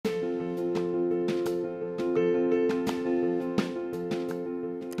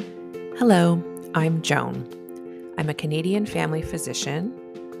Hello, I'm Joan. I'm a Canadian family physician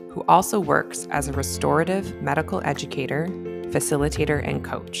who also works as a restorative medical educator, facilitator, and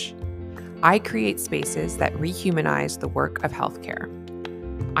coach. I create spaces that rehumanize the work of healthcare.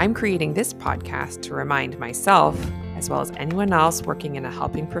 I'm creating this podcast to remind myself, as well as anyone else working in a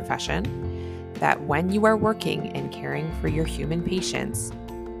helping profession, that when you are working and caring for your human patients,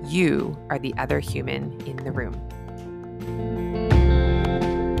 you are the other human in the room.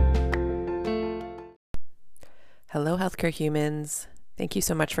 Hello, healthcare humans. Thank you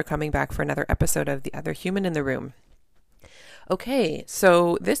so much for coming back for another episode of The Other Human in the Room. Okay,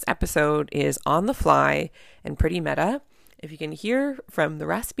 so this episode is on the fly and pretty meta. If you can hear from the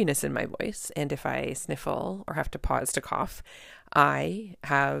raspiness in my voice, and if I sniffle or have to pause to cough, I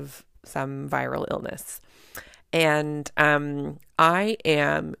have some viral illness. And I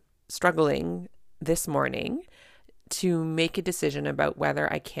am struggling this morning to make a decision about whether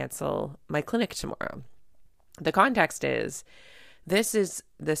I cancel my clinic tomorrow. The context is, this is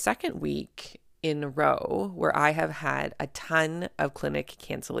the second week in a row where I have had a ton of clinic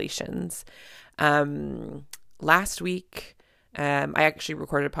cancellations. Last week, I actually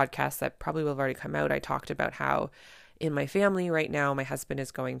recorded a podcast that probably will have already come out. I talked about how in my family right now, my husband is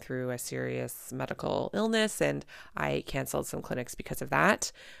going through a serious medical illness, and I canceled some clinics because of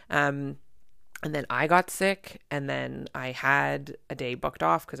that. And then I got sick, and then I had a day booked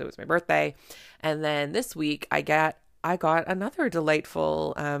off because it was my birthday. And then this week I got another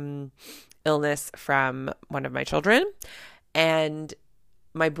delightful illness from one of my children, and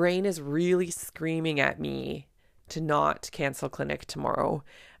my brain is really screaming at me to not cancel clinic tomorrow.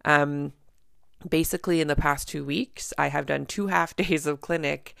 Basically in the past 2 weeks, I have done 2 half days of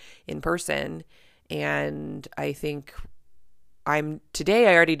clinic in person, and I think today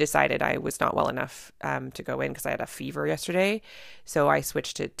I already decided I was not well enough to go in because I had a fever yesterday. So I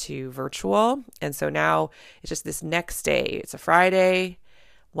switched it to virtual. And so now it's just this next day. It's a Friday,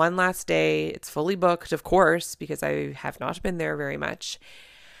 one last day. It's fully booked, of course, because I have not been there very much.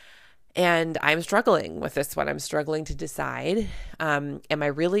 And I'm struggling with this one. I'm struggling to decide, am I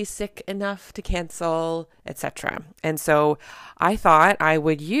really sick enough to cancel, etc. And so I thought I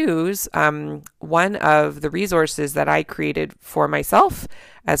would use one of the resources that I created for myself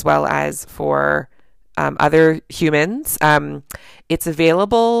as well as for other humans. It's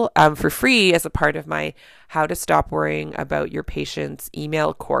available for free as a part of my How to Stop Worrying About Your Patients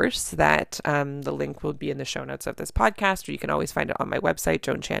email course that the link will be in the show notes of this podcast, or you can always find it on my website,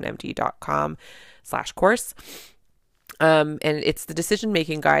 joanchanmd.com/course. And it's the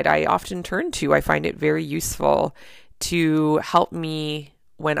decision-making guide I often turn to. I find it very useful to help me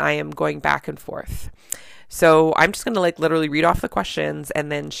when I am going back and forth. So I'm just going to literally read off the questions and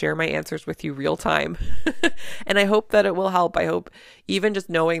then share my answers with you real time. And I hope that it will help. I hope even just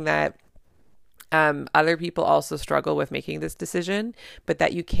knowing that other people also struggle with making this decision, but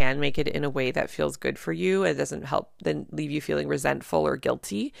that you can make it in a way that feels good for you and doesn't then leave you feeling resentful or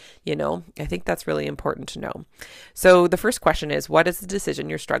guilty. I think that's really important to know. So the first question is, what is the decision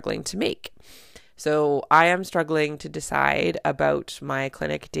you're struggling to make? So I am struggling to decide about my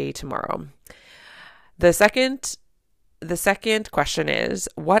clinic day tomorrow. The second question is,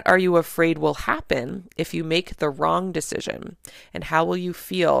 what are you afraid will happen if you make the wrong decision? And how will you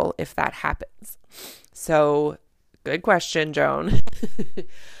feel if that happens? So, good question, Joan.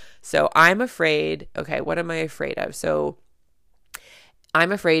 So I'm afraid, okay, what am I afraid of? So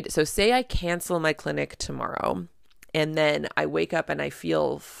say I cancel my clinic tomorrow and then I wake up and I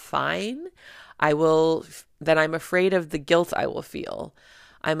feel fine. Then I'm afraid of the guilt I will feel.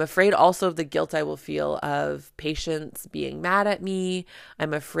 I'm afraid also of the guilt I will feel of patients being mad at me.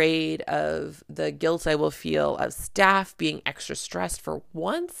 I'm afraid of the guilt I will feel of staff being extra stressed for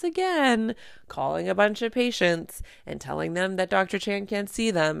once again calling a bunch of patients and telling them that Dr. Chan can't see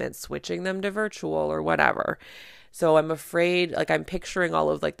them and switching them to virtual or whatever. So I'm afraid, I'm picturing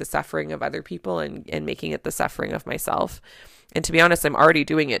all of the suffering of other people and making it the suffering of myself. And to be honest, I'm already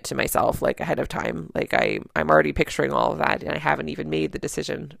doing it to myself, ahead of time. I'm already picturing all of that, and I haven't even made the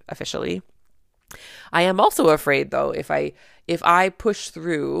decision officially. I am also afraid, though, if I push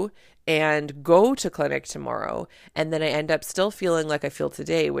through and go to clinic tomorrow, and then I end up still feeling like I feel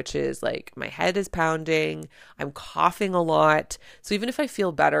today, which is my head is pounding, I'm coughing a lot. So even if I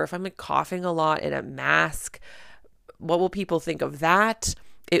feel better, if I'm coughing a lot in a mask, what will people think of that?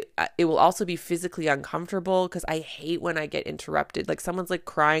 It will also be physically uncomfortable because I hate when I get interrupted. Someone's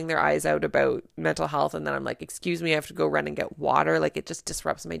crying their eyes out about mental health, and then I'm excuse me, I have to go run and get water. It just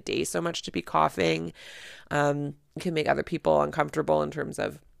disrupts my day so much to be coughing. It can make other people uncomfortable in terms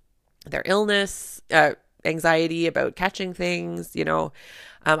of their illness, anxiety about catching things, you know.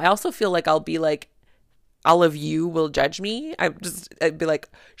 I also feel like I'll be like, all of you will judge me. I'd be like,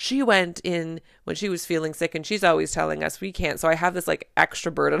 she went in when she was feeling sick and she's always telling us we can't. So I have this like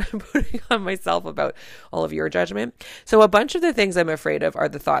extra burden I'm putting on myself about all of your judgment. So a bunch of the things I'm afraid of are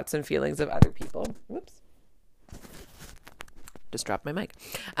the thoughts and feelings of other people. Whoops. Just dropped my mic.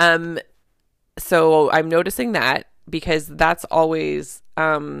 So I'm noticing that because that's always,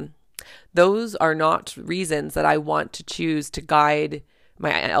 those are not reasons that I want to choose to guide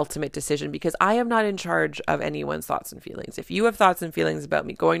my ultimate decision, because I am not in charge of anyone's thoughts and feelings. If you have thoughts and feelings about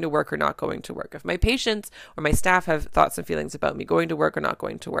me going to work or not going to work, if my patients or my staff have thoughts and feelings about me going to work or not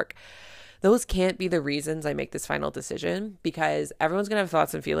going to work, those can't be the reasons I make this final decision, because everyone's going to have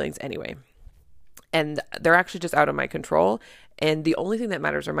thoughts and feelings anyway. And they're actually just out of my control. And the only thing that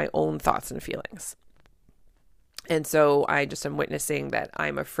matters are my own thoughts and feelings. And so I just am witnessing that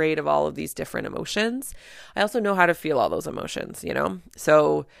I'm afraid of all of these different emotions. I also know how to feel all those emotions, you know?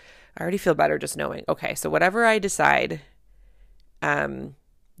 So I already feel better just knowing, okay, so whatever I decide,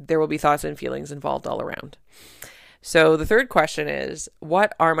 there will be thoughts and feelings involved all around. So the third question is,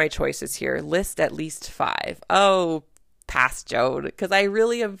 what are my choices here? List at least 5. Oh, pass, Joan, because I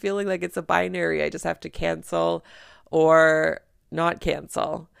really am feeling like it's a binary. I just have to cancel or not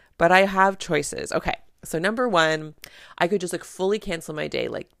cancel, but I have choices. Okay. So number 1, I could just like fully cancel my day,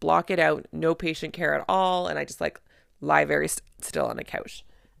 like block it out, no patient care at all. And I just like lie very still on a couch.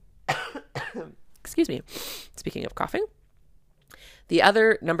 Excuse me. Speaking of coughing. The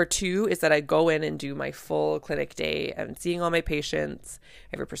other, number 2, is that I go in and do my full clinic day and seeing all my patients.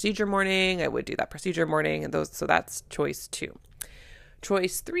 I have a procedure morning. I would do that procedure morning and those. So that's choice 2.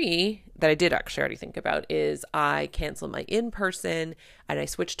 Choice 3 that I did actually already think about is I cancel my in-person and I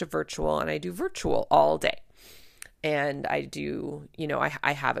switch to virtual, and I do virtual all day. And I do, you know,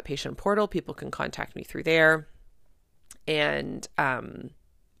 I have a patient portal. People can contact me through there. And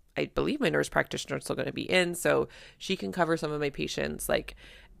I believe my nurse practitioner is still going to be in, so she can cover some of my patients, like,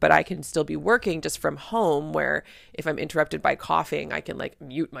 but I can still be working just from home, where if I'm interrupted by coughing, I can like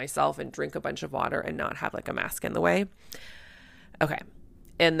mute myself and drink a bunch of water and not have like a mask in the way. Okay.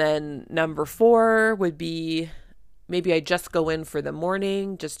 And then number 4 would be maybe I just go in for the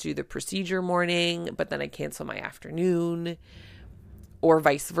morning, just do the procedure morning, but then I cancel my afternoon, or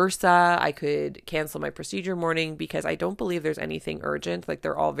vice versa. I could cancel my procedure morning because I don't believe there's anything urgent. Like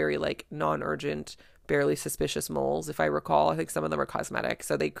they're all very like non-urgent, barely suspicious moles. If I recall, I think some of them are cosmetic,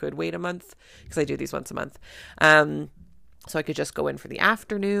 so they could wait a month because I do these once a month. So I could just go in for the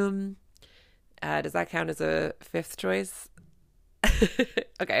afternoon. Does that count as a 5th choice?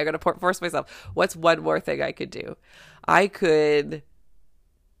 Okay, I'm going to force myself. What's one more thing I could do? I could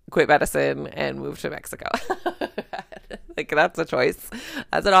quit medicine and move to Mexico. Like that's a choice.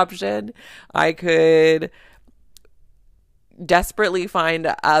 That's an option. I could desperately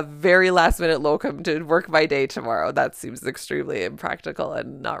find a very last minute locum to work my day tomorrow. That seems extremely impractical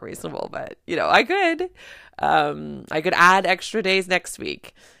and not reasonable, but you know, I could add extra days next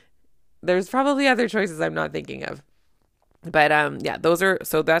week. There's probably other choices I'm not thinking of. But yeah,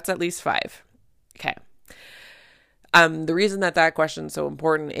 so that's at least 5. Okay. The reason that question is so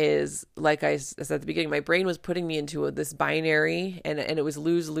important is, like I said at the beginning, my brain was putting me into this binary, and it was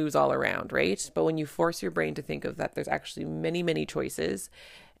lose all around, right? But when you force your brain to think of that, there's actually many, many choices.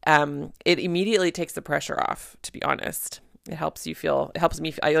 It immediately takes the pressure off, to be honest. It helps me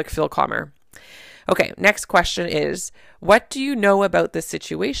feel calmer. Okay, next question is, what do you know about this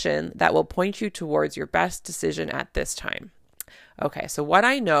situation that will point you towards your best decision at this time? Okay, so what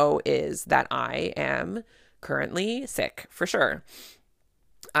I know is that I am currently sick, for sure.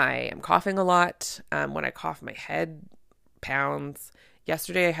 I am coughing a lot. When I cough, my head pounds.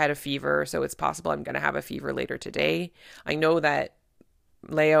 Yesterday I had a fever, so it's possible I'm going to have a fever later today. I know that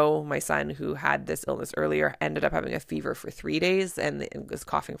Leo, my son, who had this illness earlier, ended up having a fever for 3 days and was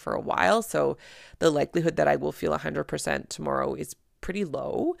coughing for a while. So the likelihood that I will feel 100% tomorrow is pretty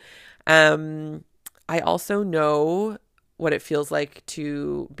low. I also know what it feels like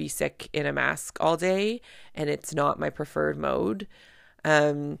to be sick in a mask all day, and it's not my preferred mode.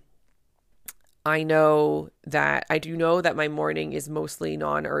 I do know that my morning is mostly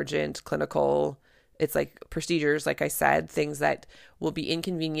non-urgent clinical. It's like procedures, like I said, things that will be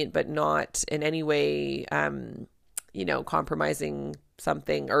inconvenient, but not in any way, compromising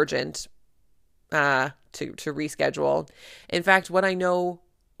something urgent to reschedule. In fact, what I know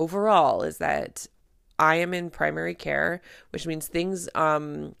overall is that I am in primary care, which means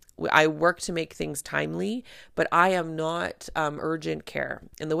I work to make things timely, but I am not urgent care.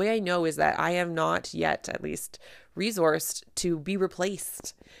 And the way I know is that I am not yet, at least, resourced to be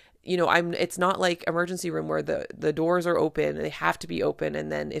replaced. it's not like emergency room where the doors are open and they have to be open.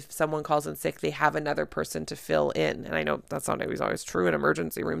 And then if someone calls in sick, they have another person to fill in. And I know that's not always true in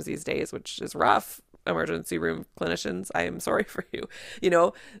emergency rooms these days, which is rough. Emergency room clinicians, I am sorry for you. They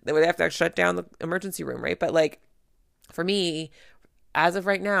have to shut down the emergency room, right? But like for me, as of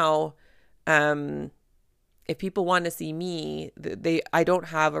right now, if people want to see me, I don't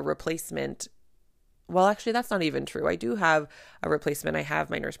have a replacement. Well, actually, that's not even true. I do have a replacement. I have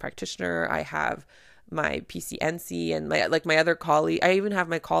my nurse practitioner. I have my PCNC and my other colleague. I even have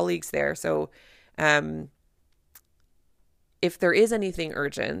my colleagues there. So, if there is anything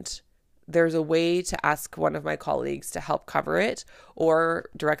urgent, there's a way to ask one of my colleagues to help cover it or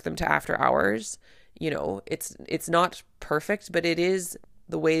direct them to after hours. It's not perfect, but it is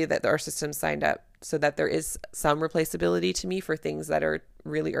the way that our system signed up so that there is some replaceability to me for things that are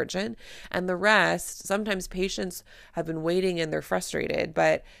really urgent. And the rest, sometimes patients have been waiting and they're frustrated,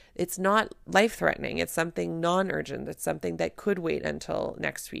 but it's not life-threatening. It's something non-urgent. It's something that could wait until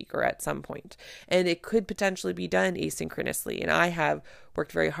next week or at some point. And it could potentially be done asynchronously. And I have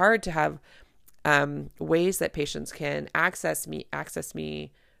worked very hard to have ways that patients can access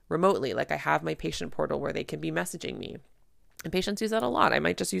me remotely. Like I have my patient portal where they can be messaging me. And patients use that a lot. I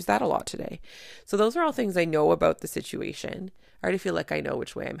might just use that a lot today. So those are all things I know about the situation. I already feel like I know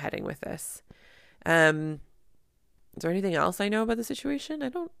which way I'm heading with this. Is there anything else I know about the situation?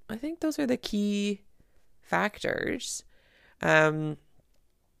 I think those are the key factors. I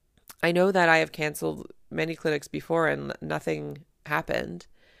know that I have canceled many clinics before and nothing happened.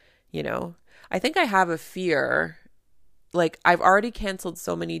 I think I have a fear. Like I've already canceled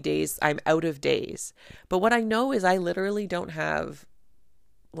so many days, I'm out of days. But what I know is I literally don't have,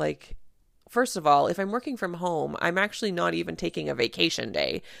 first of all, if I'm working from home, I'm actually not even taking a vacation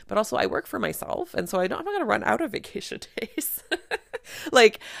day. But also I work for myself. And so I'm not going to run out of vacation days.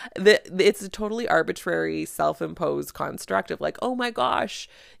 It's a totally arbitrary self-imposed construct of like, oh my gosh,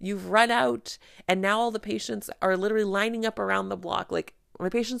 you've run out. And now all the patients are literally lining up around the block. Like my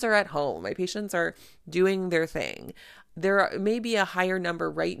patients are at home. My patients are doing their thing. There may be a higher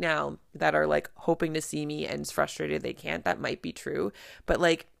number right now that are like hoping to see me and frustrated they can't. That might be true. But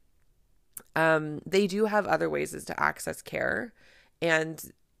they do have other ways to access care.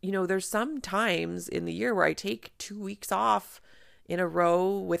 And, there's some times in the year where I take 2 weeks off in a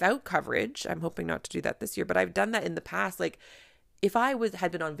row without coverage. I'm hoping not to do that this year, but I've done that in the past. Like if I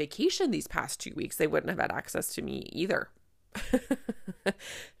had been on vacation these past 2 weeks, they wouldn't have had access to me either.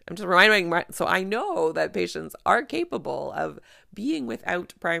 I'm just reminding so I know that patients are capable of being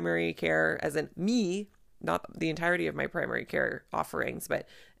without primary care, as in me, not the entirety of my primary care offerings, but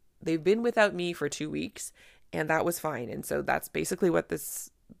they've been without me for 2 weeks and that was fine. And so that's basically what this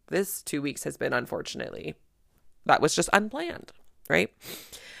 2 weeks has been, unfortunately. That was just unplanned, right?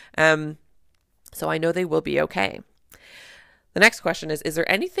 So I know they will be okay. The next question is there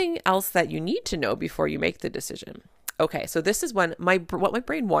anything else that you need to know before you make the decision? Okay, so this is what my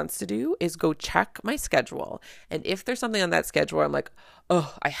brain wants to do is go check my schedule. And if there's something on that schedule where I'm like,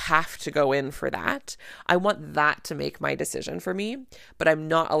 oh, I have to go in for that, I want that to make my decision for me, but I'm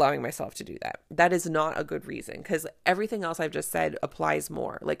not allowing myself to do that. That is not a good reason because everything else I've just said applies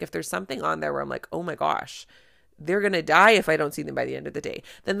more. Like if there's something on there where I'm like, oh my gosh, they're going to die if I don't see them by the end of the day,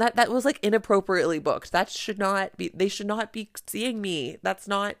 then that was like inappropriately booked. They should not be seeing me. That's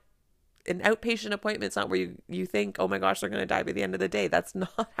not an outpatient appointment. It's not where you think, oh my gosh, they're going to die by the end of the day. That's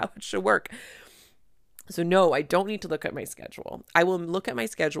not how it should work. So no, I don't need to look at my schedule. I will look at my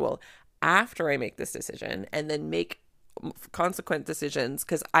schedule after I make this decision and then make consequent decisions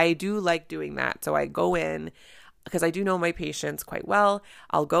because I do like doing that. So I go in because I do know my patients quite well.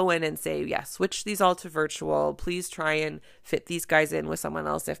 I'll go in and say, yeah, switch these all to virtual. Please try and fit these guys in with someone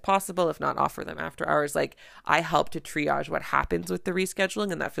else if possible. If not, offer them after hours. Like I help to triage what happens with the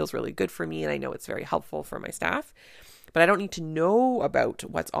rescheduling, and that feels really good for me. And I know it's very helpful for my staff, but I don't need to know about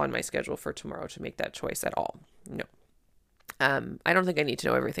what's on my schedule for tomorrow to make that choice at all. No. I don't think I need to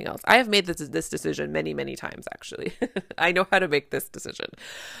know everything else. I have made this decision many, many times, actually. I know how to make this decision,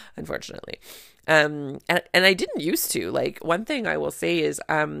 unfortunately. And I didn't used to. Like, one thing I will say is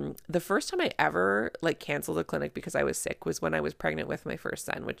the first time I ever, canceled a clinic because I was sick was when I was pregnant with my first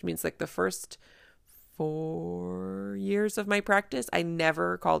son, which means, the first 4 years of my practice, I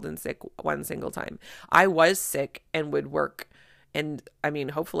never called in sick one single time. I was sick and would work. And I mean,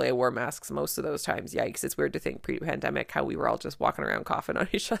 hopefully I wore masks most of those times. Yikes. It's weird to think pre-pandemic how we were all just walking around coughing on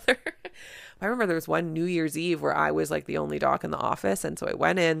each other. I remember there was one New Year's Eve where I was the only doc in the office. And so I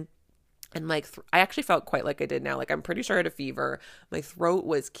went in and I actually felt quite like I did now. I'm pretty sure I had a fever. My throat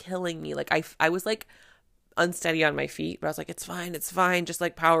was killing me. I was unsteady on my feet, but I was like, it's fine, just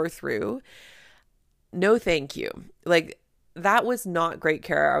like power through. No, thank you. Like, that was not great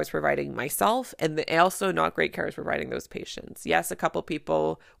care I was providing myself, and also not great care I was providing those patients. Yes, a couple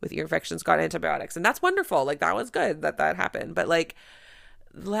people with ear infections got antibiotics, and that's wonderful. Like, that was good that happened. But like,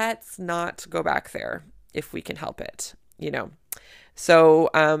 let's not go back there if we can help it, you know? So,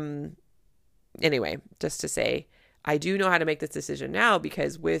 anyway, just to say, I do know how to make this decision now,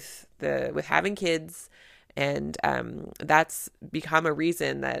 because with having kids, and that's become a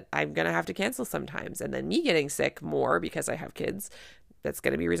reason that I'm going to have to cancel sometimes. And then me getting sick more because I have kids, that's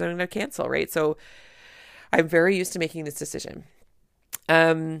going to be a reason I'm going to cancel, right? So I'm very used to making this decision.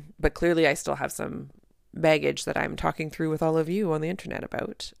 But clearly I still have some baggage that I'm talking through with all of you on the internet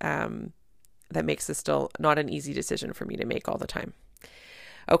about, that makes this still not an easy decision for me to make all the time.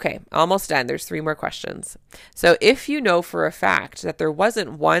 Okay, almost done. There's 3 more questions. So if you know for a fact that there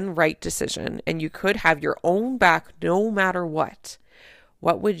wasn't one right decision and you could have your own back no matter what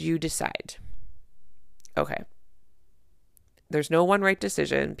would you decide? Okay. There's no one right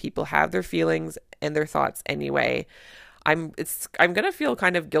decision. People have their feelings and their thoughts anyway. I'm going to feel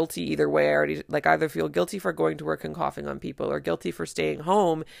kind of guilty either way. I already either feel guilty for going to work and coughing on people, or guilty for staying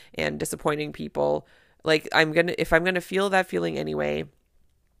home and disappointing people. Like, if I'm going to feel that feeling anyway,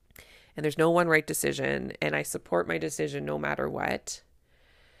 and there's no one right decision, and I support my decision no matter what,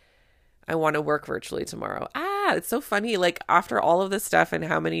 I want to work virtually tomorrow. It's so funny. Like, after all of this stuff and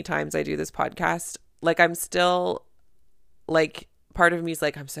how many times I do this podcast, like, I'm still, like, part of me is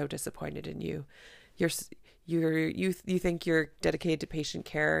like, I'm so disappointed in you. You think you're dedicated to patient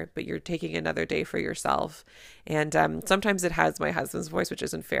care, but you're taking another day for yourself. And sometimes it has my husband's voice, which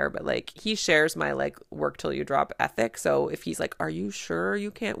isn't fair, but like, he shares my like work till you drop ethic. So if he's like, are you sure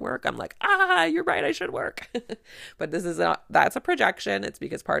you can't work? I'm like, you're right, I should work. But that's a projection. It's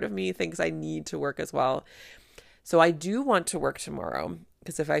because part of me thinks I need to work as well. So I do want to work tomorrow,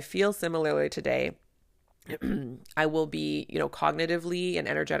 because if I feel similarly today, I will be, cognitively and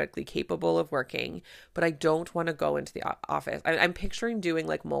energetically capable of working, but I don't want to go into the office. I'm picturing doing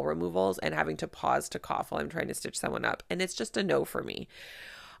like mole removals and having to pause to cough while I'm trying to stitch someone up. And it's just a no for me.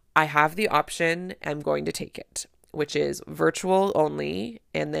 I have the option. I'm going to take it, which is virtual only,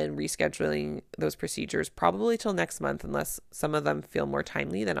 and then rescheduling those procedures probably till next month, unless some of them feel more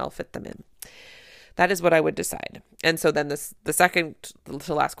timely, then I'll fit them in. That is what I would decide. And so then the second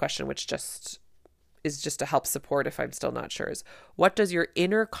to last question, which is just to help support if I'm still not sure, is what does your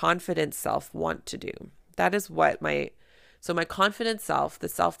inner confident self want to do? That is what my confident self, the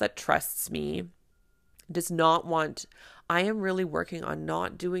self that trusts me, does not want. I am really working on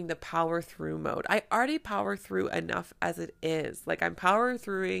not doing the power through mode. I already power through enough as it is. Like, I'm power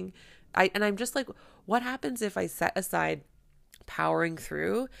throughing. And I'm just like, what happens if I set aside powering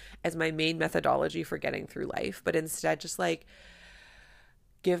through as my main methodology for getting through life, but instead just like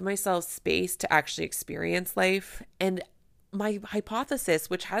give myself space to actually experience life? And my hypothesis,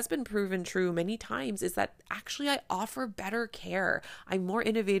 which has been proven true many times, is that actually I offer better care. I'm more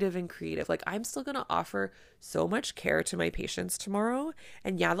innovative and creative. Like, I'm still going to offer so much care to my patients tomorrow.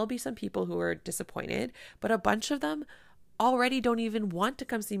 And yeah, there'll be some people who are disappointed, but a bunch of them already don't even want to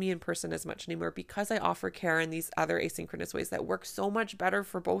come see me in person as much anymore, because I offer care in these other asynchronous ways that work so much better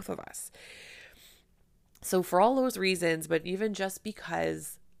for both of us. So for all those reasons, but even just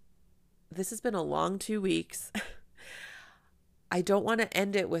because this has been a long 2 weeks, I don't want to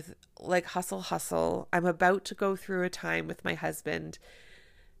end it with like hustle. I'm about to go through a time with my husband,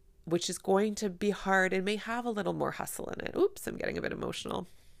 which is going to be hard and may have a little more hustle in it. Oops, I'm getting a bit emotional.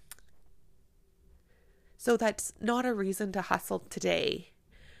 So that's not a reason to hustle today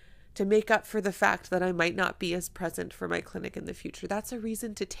to make up for the fact that I might not be as present for my clinic in the future. That's a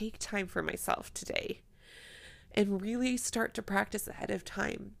reason to take time for myself today and really start to practice ahead of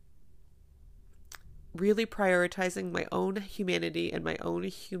time. Really prioritizing my own humanity and my own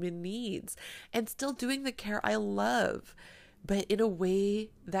human needs, and still doing the care I love, but in a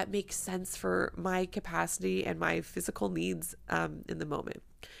way that makes sense for my capacity and my physical needs in the moment.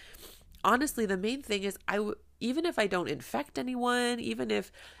 Honestly, the main thing is even if I don't infect anyone, even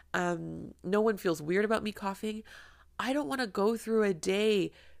if no one feels weird about me coughing, I don't want to go through a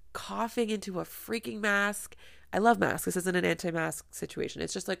day coughing into a freaking mask. I love masks. This isn't an anti-mask situation.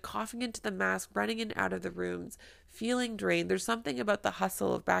 It's just like coughing into the mask, running in and out of the rooms, feeling drained. There's something about the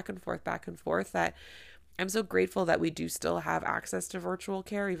hustle of back and forth that I'm so grateful that we do still have access to virtual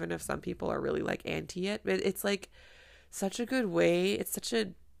care, even if some people are really like anti it. But it's like such a good way. It's such a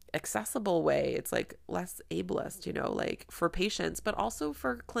accessible way. It's like less ableist, like for patients, but also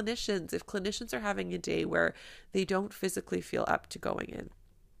for clinicians. If clinicians are having a day where they don't physically feel up to going in.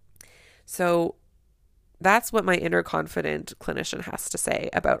 So that's what my inner confident clinician has to say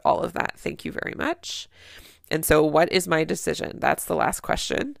about all of that. Thank you very much. And so what is my decision? That's the last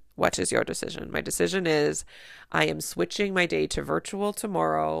question. What is your decision? My decision is I am switching my day to virtual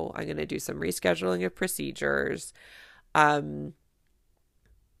tomorrow. I'm going to do some rescheduling of procedures. And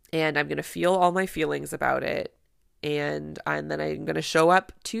I'm going to feel all my feelings about it. And then I'm going to show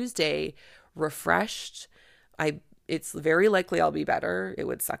up Tuesday refreshed. It's very likely I'll be better. It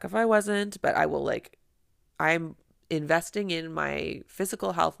would suck if I wasn't, but I'm investing in my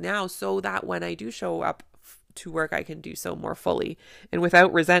physical health now so that when I do show up to work, I can do so more fully and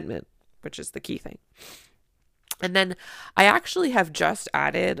without resentment, which is the key thing. And then I actually have just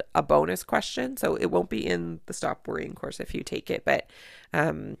added a bonus question. So it won't be in the Stop Worrying course if you take it, but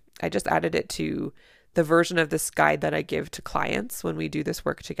I just added it to the version of this guide that I give to clients when we do this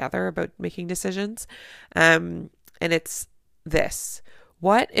work together about making decisions. And it's this: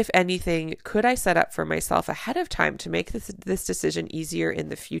 what, if anything, could I set up for myself ahead of time to make this decision easier in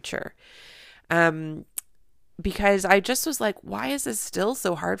the future? Because I just was like, why is this still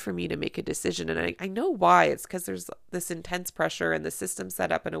so hard for me to make a decision? And I know why. It's because there's this intense pressure and the system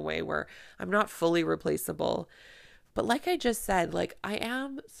set up in a way where I'm not fully replaceable. But like I just said, like I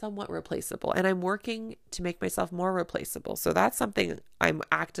am somewhat replaceable and I'm working to make myself more replaceable. So that's something I'm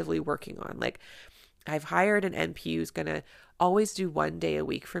actively working on. Like I've hired an NP who's going to always do 1 day a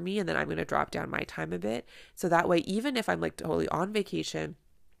week for me. And then I'm going to drop down my time a bit. So that way, even if I'm like totally on vacation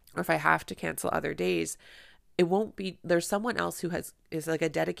or if I have to cancel other days, it won't be, there's someone else who is like a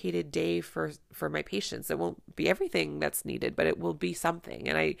dedicated day for my patients. It won't be everything that's needed, but it will be something.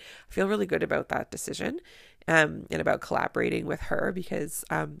 And I feel really good about that decision, and about collaborating with her because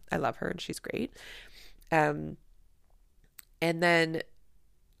I love her and she's great. And then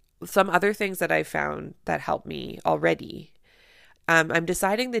some other things that I found that helped me already. I'm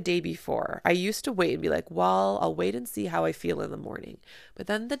deciding the day before. I used to wait and be like, well, I'll wait and see how I feel in the morning. But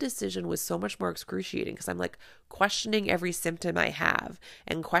then the decision was so much more excruciating because I'm like questioning every symptom I have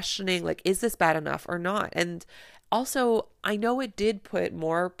and questioning like, is this bad enough or not? And also, I know it did put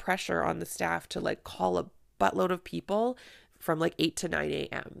more pressure on the staff to like call a buttload of people from like 8 to 9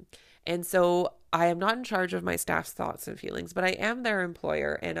 a.m. And so I am not in charge of my staff's thoughts and feelings, but I am their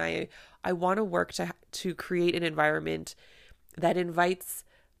employer. And I want to work to create an environment that invites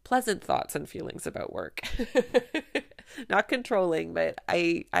pleasant thoughts and feelings about work. Not controlling, but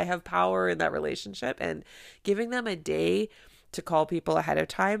I have power in that relationship, and giving them a day to call people ahead of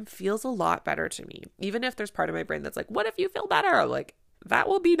time feels a lot better to me. Even if there's part of my brain that's like, what if you feel better? I'm like, that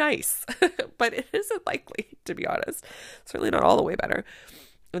will be nice, but it isn't likely, to be honest. Certainly not all the way better.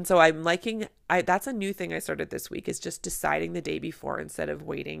 And so I'm liking, that's a new thing I started this week, is just deciding the day before instead of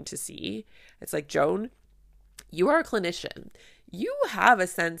waiting to see. It's like, Joan, you are a clinician. You have a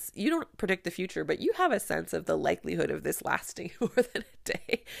sense, you don't predict the future, but you have a sense of the likelihood of this lasting more than a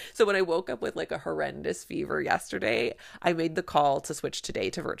day. So when I woke up with like a horrendous fever yesterday, I made the call to switch today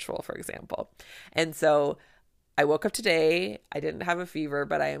to virtual, for example. And so I woke up today, I didn't have a fever,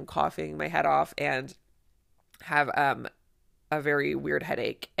 but I am coughing my head off and have a very weird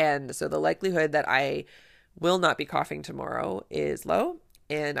headache. And so the likelihood that I will not be coughing tomorrow is low.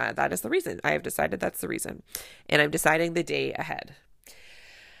 And that is the reason. I have decided that's the reason. And I'm deciding the day ahead.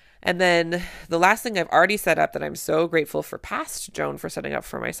 And then the last thing I've already set up that I'm so grateful for past Joan for setting up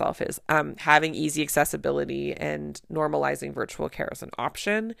for myself is having easy accessibility and normalizing virtual care as an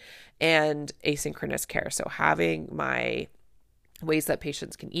option, and asynchronous care. So having my ways that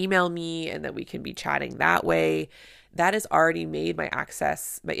patients can email me and that we can be chatting that way. That has already made my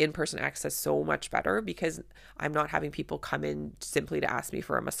in-person access so much better because I'm not having people come in simply to ask me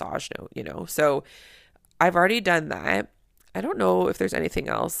for a massage note, So I've already done that. I don't know if there's anything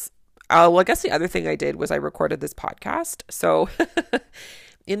else. Well, I guess the other thing I did was I recorded this podcast. So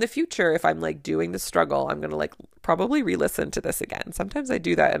in the future, if I'm like doing the struggle, I'm going to like probably re-listen to this again. Sometimes I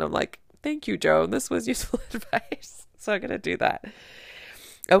do that and I'm like, thank you, Joan. This was useful advice. So I'm going to do that.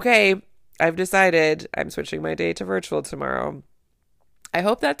 Okay. I've decided I'm switching my day to virtual tomorrow. I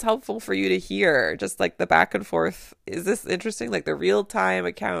hope that's helpful for you to hear, just like the back and forth. Is this interesting? Like the real-time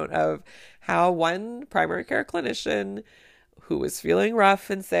account of how one primary care clinician who was feeling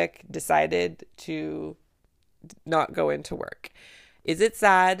rough and sick decided to not go into work. Is it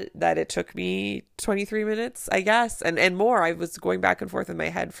sad that it took me 23 minutes, I guess, and more? I was going back and forth in my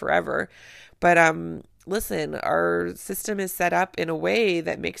head forever. But listen, our system is set up in a way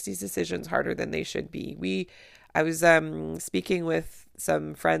that makes these decisions harder than they should be. I was speaking with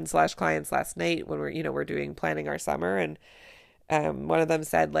some friends / clients last night when we're doing planning our summer, and one of them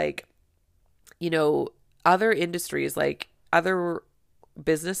said, like, other industries, like other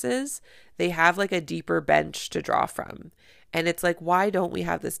businesses, they have like a deeper bench to draw from. And it's like, why don't we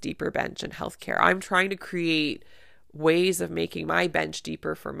have this deeper bench in healthcare? I'm trying to create ways of making my bench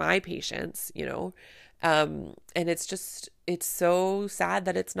deeper for my patients, and it's so sad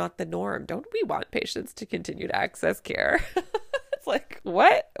that it's not the norm. Don't we want patients to continue to access care? It's like,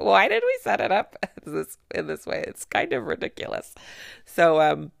 what? Why did we set it up in this way? It's kind of ridiculous.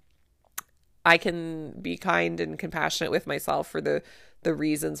 So I can be kind and compassionate with myself for the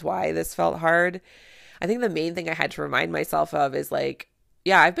reasons why this felt hard. I think the main thing I had to remind myself of is like,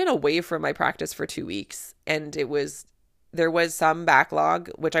 yeah, I've been away from my practice for 2 weeks, and there was some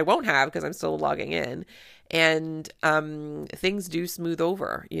backlog, which I won't have because I'm still logging in, and things do smooth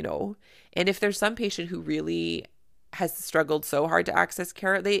over, and if there's some patient who really has struggled so hard to access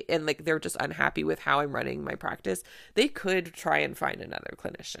care, they're just unhappy with how I'm running my practice, they could try and find another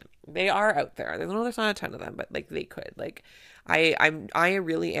clinician. They are out there. There's not a ton of them, but like they could. Like I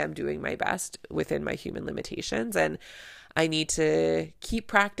really am doing my best within my human limitations, and I need to keep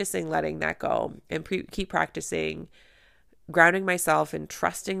practicing letting that go and keep practicing grounding myself and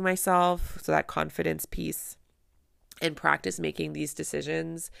trusting myself, so that confidence piece, and practice making these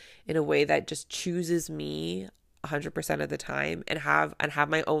decisions in a way that just chooses me 100% of the time and have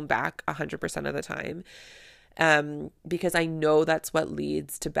my own back 100% of the time, because I know that's what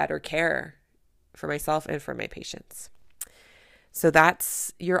leads to better care for myself and for my patients. So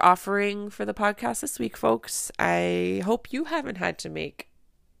that's your offering for the podcast this week, folks. I hope you haven't had to make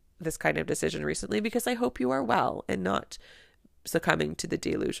this kind of decision recently, because I hope you are well and not succumbing to the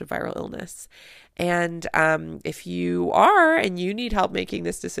deluge of viral illness. And if you are and you need help making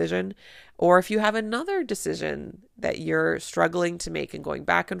this decision, or if you have another decision that you're struggling to make and going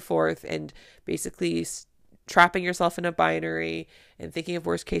back and forth and basically trapping yourself in a binary and thinking of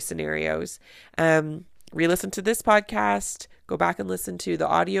worst case scenarios, re-listen to this podcast, go back and listen to the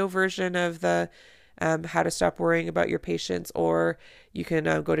audio version of the How to Stop Worrying About Your Patients, or you can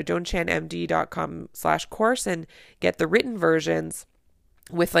go to joanchanmd.com/course and get the written versions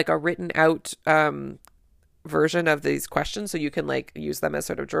with like a written out version of these questions, so you can like use them as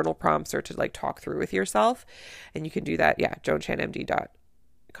sort of journal prompts or to like talk through with yourself. And you can do that,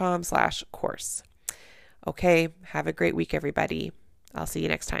 joanchanmd.com/course. Okay, have a great week, everybody. I'll see you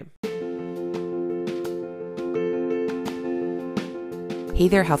next time. Hey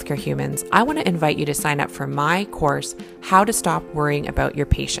there, healthcare humans. I want to invite you to sign up for my course, How to Stop Worrying About Your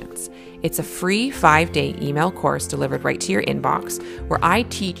Patients. It's a free 5-day email course delivered right to your inbox, where I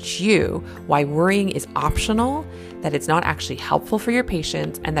teach you why worrying is optional, that it's not actually helpful for your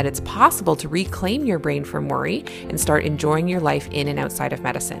patients, and that it's possible to reclaim your brain from worry and start enjoying your life in and outside of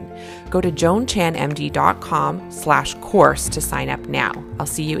medicine. Go to joanchanmd.com/course to sign up now. I'll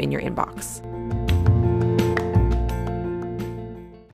see you in your inbox.